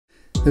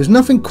There's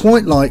nothing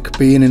quite like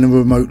being in a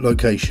remote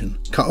location,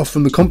 cut off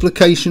from the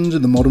complications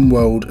of the modern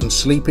world and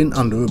sleeping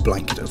under a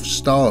blanket of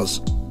stars.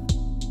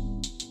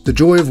 The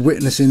joy of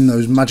witnessing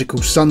those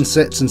magical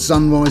sunsets and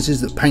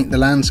sunrises that paint the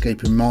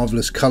landscape in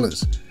marvellous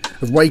colours,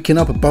 of waking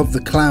up above the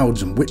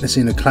clouds and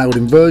witnessing a cloud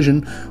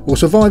inversion, or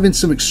surviving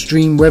some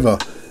extreme weather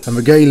and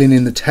regaling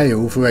in the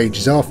tale for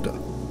ages after.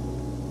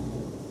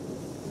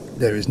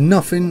 There is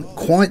nothing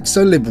quite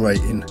so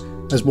liberating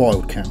as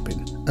wild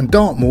camping, and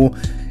Dartmoor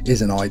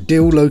is an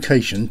ideal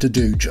location to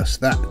do just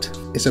that.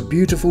 It's a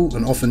beautiful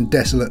and often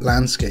desolate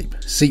landscape,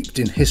 steeped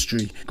in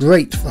history,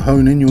 great for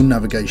honing your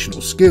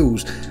navigational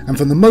skills, and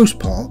for the most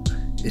part,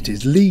 it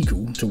is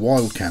legal to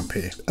wild camp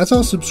here. As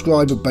our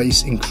subscriber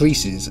base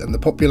increases and the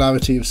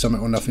popularity of Summit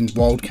or Nothing's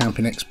wild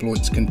camping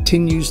exploits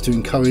continues to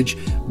encourage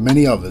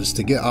many others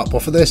to get up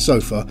off of their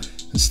sofa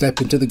and step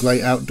into the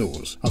great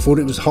outdoors, I thought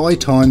it was high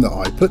time that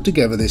I put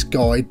together this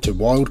guide to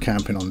wild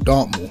camping on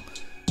Dartmoor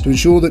to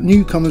ensure that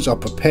newcomers are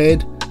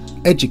prepared,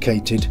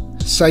 educated,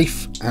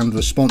 safe and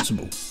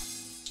responsible.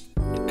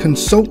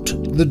 Consult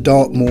the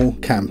Dartmoor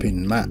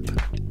camping map.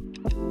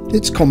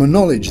 It's common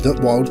knowledge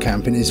that wild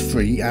camping is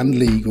free and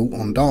legal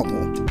on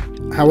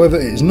Dartmoor. However,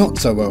 it is not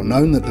so well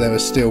known that there are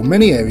still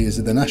many areas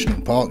of the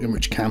national park in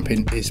which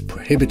camping is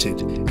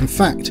prohibited. In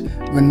fact,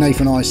 when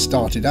Nathan and I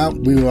started out,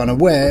 we were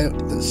unaware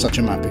that such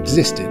a map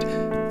existed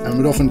and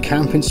would often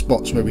camp in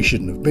spots where we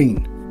shouldn't have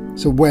been.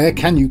 So where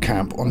can you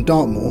camp on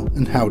Dartmoor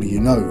and how do you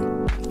know?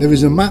 There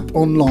is a map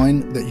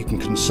online that you can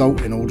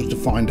consult in order to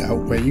find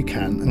out where you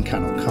can and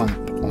cannot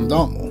camp on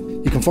Dartmoor.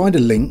 You can find a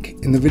link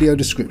in the video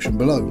description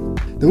below.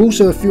 There are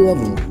also a few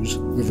other rules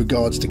with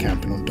regards to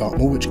camping on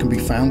Dartmoor which can be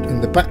found in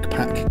the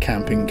Backpack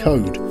Camping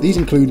Code. These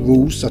include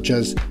rules such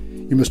as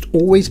you must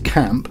always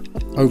camp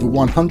over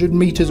 100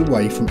 metres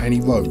away from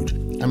any road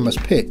and must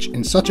pitch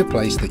in such a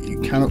place that you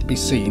cannot be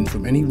seen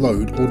from any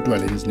road or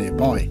dwellings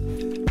nearby.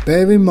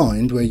 Bear in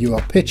mind where you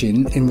are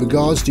pitching in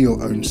regards to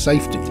your own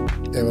safety.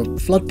 There are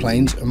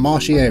floodplains and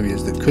marshy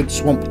areas that could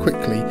swamp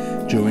quickly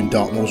during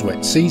Dartmoor's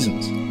wet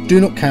seasons.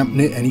 Do not camp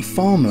near any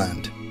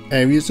farmland,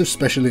 areas of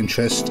special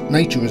interest,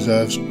 nature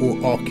reserves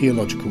or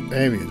archaeological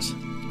areas.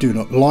 Do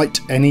not light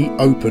any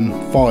open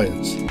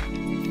fires.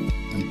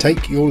 And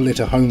take your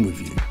litter home with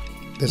you.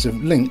 There's a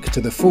link to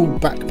the full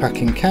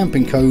backpacking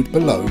camping code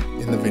below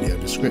in the video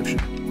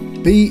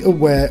description. Be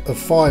aware of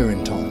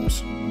firing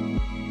times.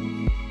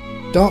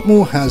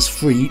 Dartmoor has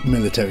 3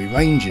 military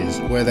ranges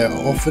where there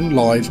are often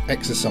live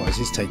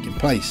exercises taking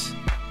place.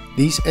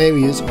 These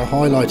areas are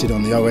highlighted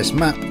on the OS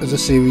map as a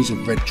series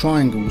of red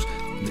triangles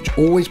which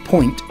always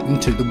point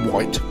into the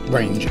white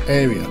range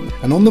area,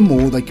 and on the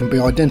moor they can be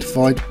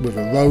identified with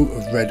a row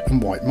of red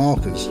and white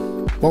markers.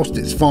 Whilst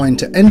it's fine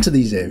to enter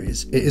these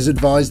areas, it is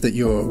advised that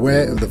you are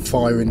aware of the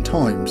firing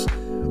times,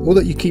 or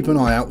that you keep an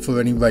eye out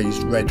for any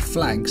raised red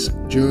flags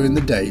during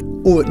the day,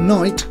 or at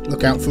night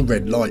look out for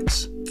red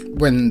lights.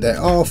 When there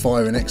are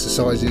firing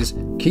exercises,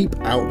 keep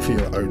out for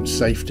your own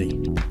safety.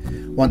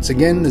 Once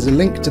again, there's a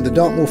link to the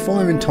Dartmoor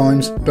firing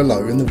times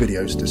below in the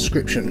video's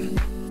description.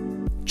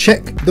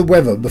 Check the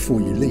weather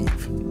before you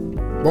leave.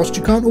 Whilst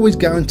you can't always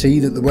guarantee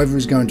that the weather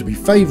is going to be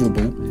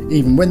favourable,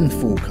 even when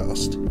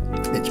forecast,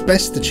 it's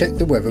best to check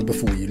the weather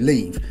before you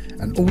leave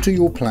and alter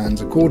your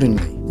plans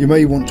accordingly. You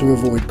may want to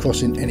avoid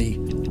crossing any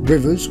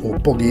rivers or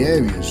boggy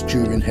areas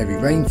during heavy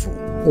rainfall,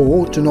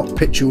 or to not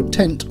pitch your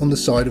tent on the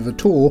side of a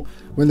tour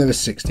when there are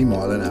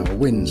 60-mile-an-hour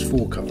winds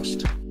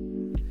forecast.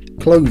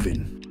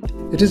 Clothing.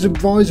 It is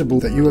advisable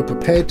that you are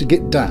prepared to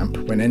get damp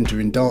when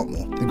entering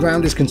Dartmoor. The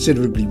ground is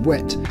considerably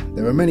wet,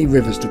 there are many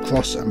rivers to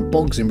cross and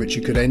bogs in which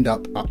you could end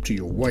up to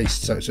your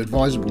waist, so it's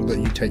advisable that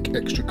you take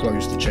extra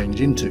clothes to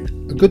change into.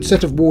 A good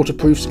set of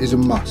waterproofs is a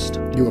must.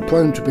 You are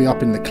prone to be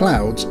up in the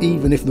clouds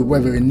even if the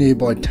weather in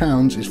nearby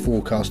towns is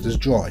forecast as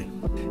dry.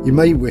 You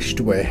may wish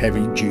to wear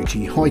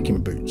heavy-duty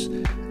hiking boots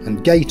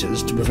and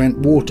gaiters to prevent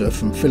water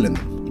from filling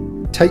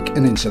them. Take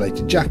an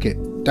insulated jacket.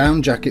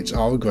 Down jackets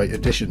are a great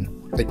addition.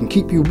 They can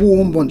keep you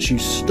warm once you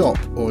stop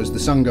or as the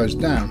sun goes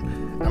down,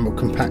 and will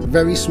compact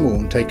very small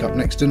and take up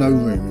next to no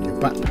room in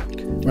your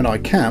backpack. When I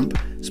camp,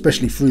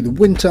 especially through the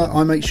winter,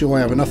 I make sure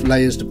I have enough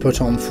layers to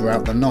put on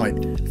throughout the night.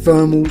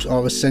 Thermals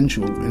are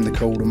essential in the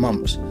colder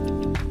months.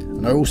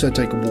 And I also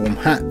take a warm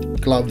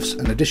hat, gloves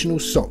and additional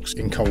socks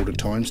in colder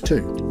times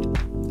too.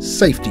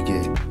 Safety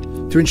gear.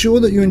 To ensure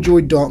that you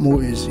enjoy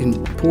Dartmoor, it is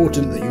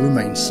important that you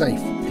remain safe.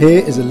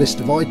 Here is a list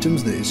of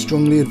items that is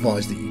strongly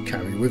advised that you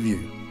carry with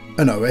you.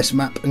 An OS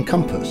map and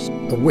compass,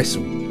 a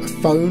whistle, a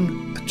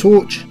phone, a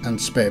torch and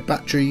spare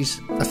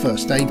batteries, a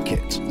first aid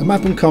kit. A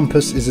map and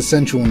compass is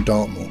essential on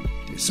Dartmoor.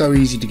 It's so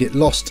easy to get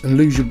lost and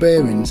lose your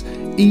bearings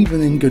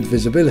even in good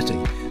visibility,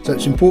 so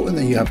it's important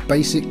that you have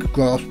basic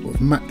grasp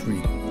of map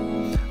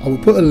reading. I will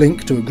put a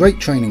link to a great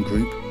training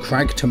group,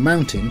 Crag to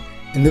Mountain,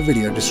 in the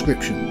video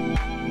description.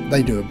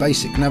 They do a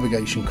basic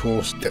navigation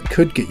course that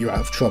could get you out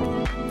of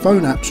trouble.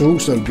 Phone apps are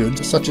also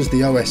good, such as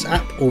the OS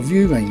app or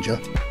View Ranger,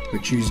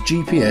 which use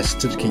GPS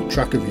to keep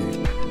track of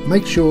you.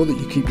 Make sure that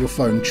you keep your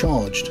phone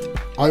charged.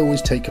 I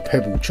always take a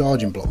Pebble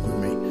charging block with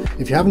me.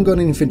 If you haven't got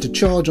anything to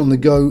charge on the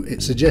go,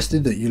 it's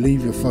suggested that you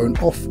leave your phone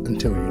off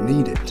until you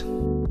need it.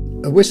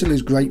 A whistle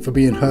is great for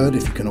being heard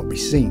if you cannot be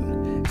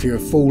seen. If you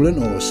have fallen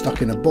or are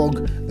stuck in a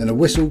bog, then a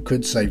whistle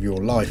could save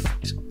your life.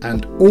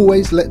 And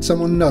always let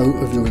someone know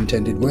of your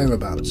intended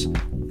whereabouts.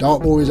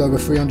 Dartmoor is over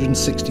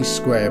 360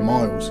 square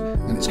miles,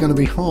 and it's going to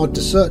be hard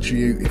to search for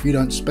you if you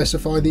don't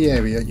specify the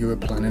area you are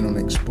planning on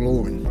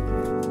exploring.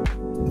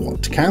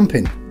 What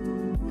camping?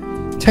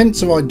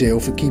 Tents are ideal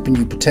for keeping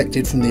you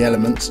protected from the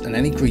elements and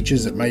any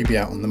creatures that may be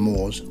out on the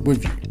moors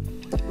with you.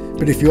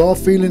 But if you are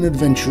feeling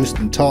adventurous,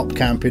 then tarp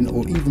camping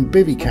or even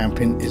bivvy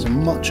camping is a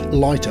much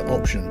lighter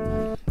option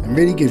and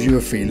really gives you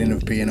a feeling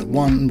of being at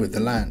one with the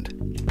land.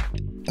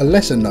 A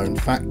lesser known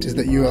fact is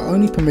that you are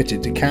only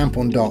permitted to camp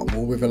on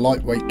Dartmoor with a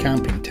lightweight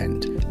camping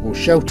tent or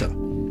shelter.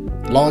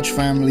 Large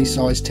family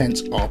sized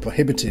tents are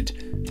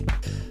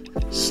prohibited.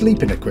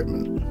 Sleeping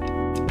equipment.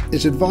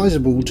 It's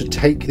advisable to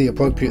take the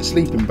appropriate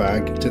sleeping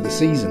bag to the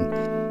season.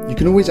 You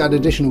can always add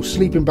additional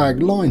sleeping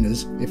bag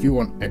liners if you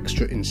want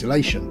extra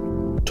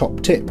insulation.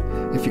 Top tip,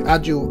 if you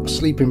add your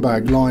sleeping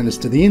bag liners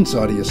to the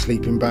inside of your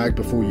sleeping bag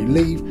before you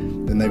leave,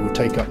 then they will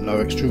take up no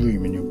extra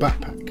room in your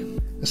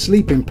backpack. A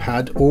sleeping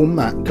pad or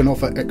mat can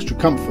offer extra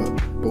comfort,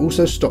 but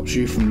also stops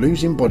you from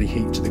losing body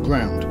heat to the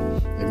ground.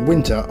 In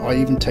winter, I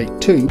even take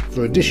 2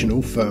 for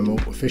additional thermal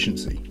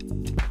efficiency.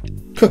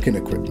 Cooking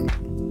equipment.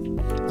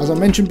 As I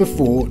mentioned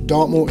before,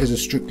 Dartmoor is a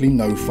strictly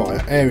no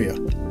fire area.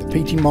 The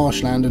peaty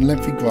marshland and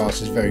lengthy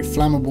grass is very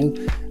flammable,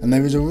 and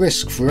there is a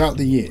risk throughout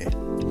the year.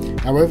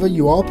 However,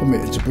 you are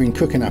permitted to bring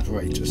cooking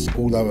apparatus,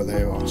 although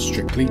there are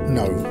strictly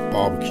no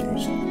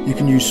barbecues. You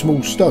can use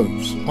small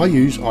stoves. I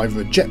use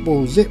either a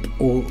Jetboil Zip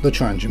or the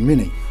Trangia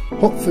Mini.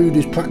 Hot food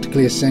is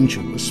practically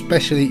essential,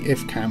 especially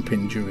if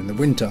camping during the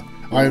winter.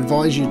 I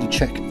advise you to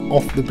check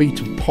Off the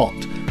Beaten Pot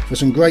for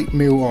some great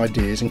meal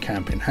ideas and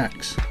camping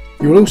hacks.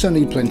 You will also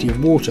need plenty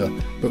of water,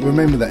 but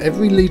remember that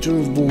every litre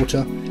of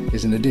water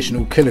is an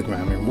additional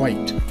kilogram in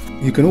weight.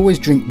 You can always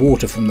drink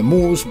water from the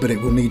moors, but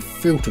it will need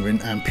filtering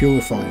and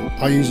purifying.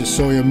 I use a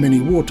Sawyer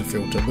mini water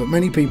filter, but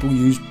many people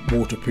use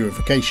water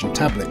purification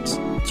tablets.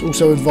 It's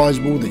also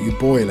advisable that you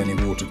boil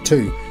any water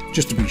too,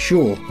 just to be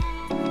sure,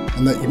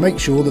 and that you make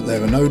sure that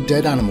there are no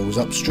dead animals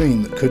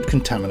upstream that could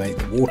contaminate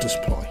the water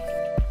supply.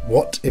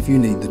 What if you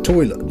need the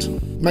toilet?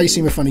 May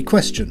seem a funny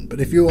question,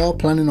 but if you are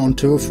planning on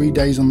 2 or 3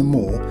 days on the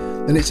moor,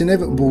 then it's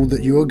inevitable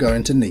that you are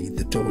going to need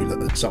the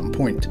toilet at some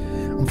point.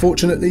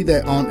 Unfortunately,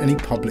 there aren't any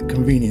public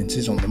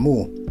conveniences on the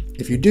moor.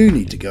 If you do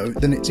need to go,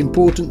 then it's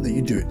important that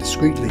you do it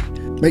discreetly.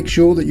 Make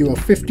sure that you are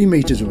 50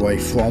 metres away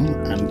from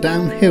and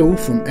downhill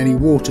from any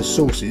water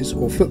sources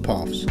or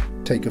footpaths.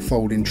 Take a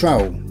folding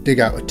trowel,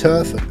 dig out a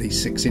turf at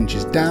least 6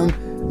 inches down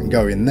and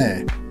go in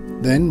there.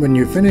 Then, when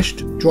you've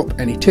finished, drop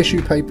any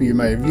tissue paper you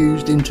may have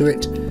used into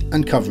it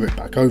and cover it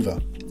back over.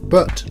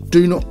 But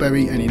do not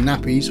bury any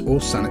nappies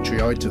or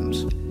sanitary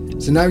items.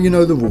 So now you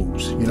know the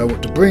rules, you know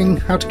what to bring,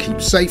 how to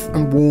keep safe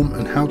and warm,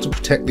 and how to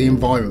protect the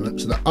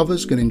environment so that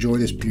others can enjoy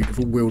this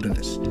beautiful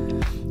wilderness.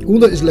 All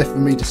that is left for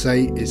me to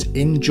say is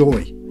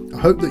enjoy. I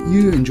hope that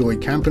you enjoy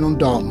camping on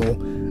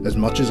Dartmoor as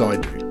much as I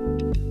do.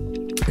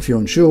 If you're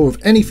unsure of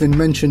anything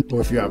mentioned, or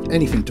if you have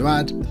anything to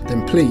add,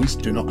 then please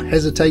do not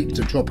hesitate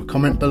to drop a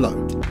comment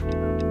below.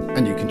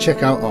 And you can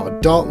check out our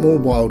Dartmoor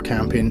Wild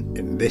Camping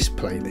in this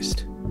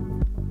playlist.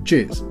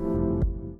 Cheers.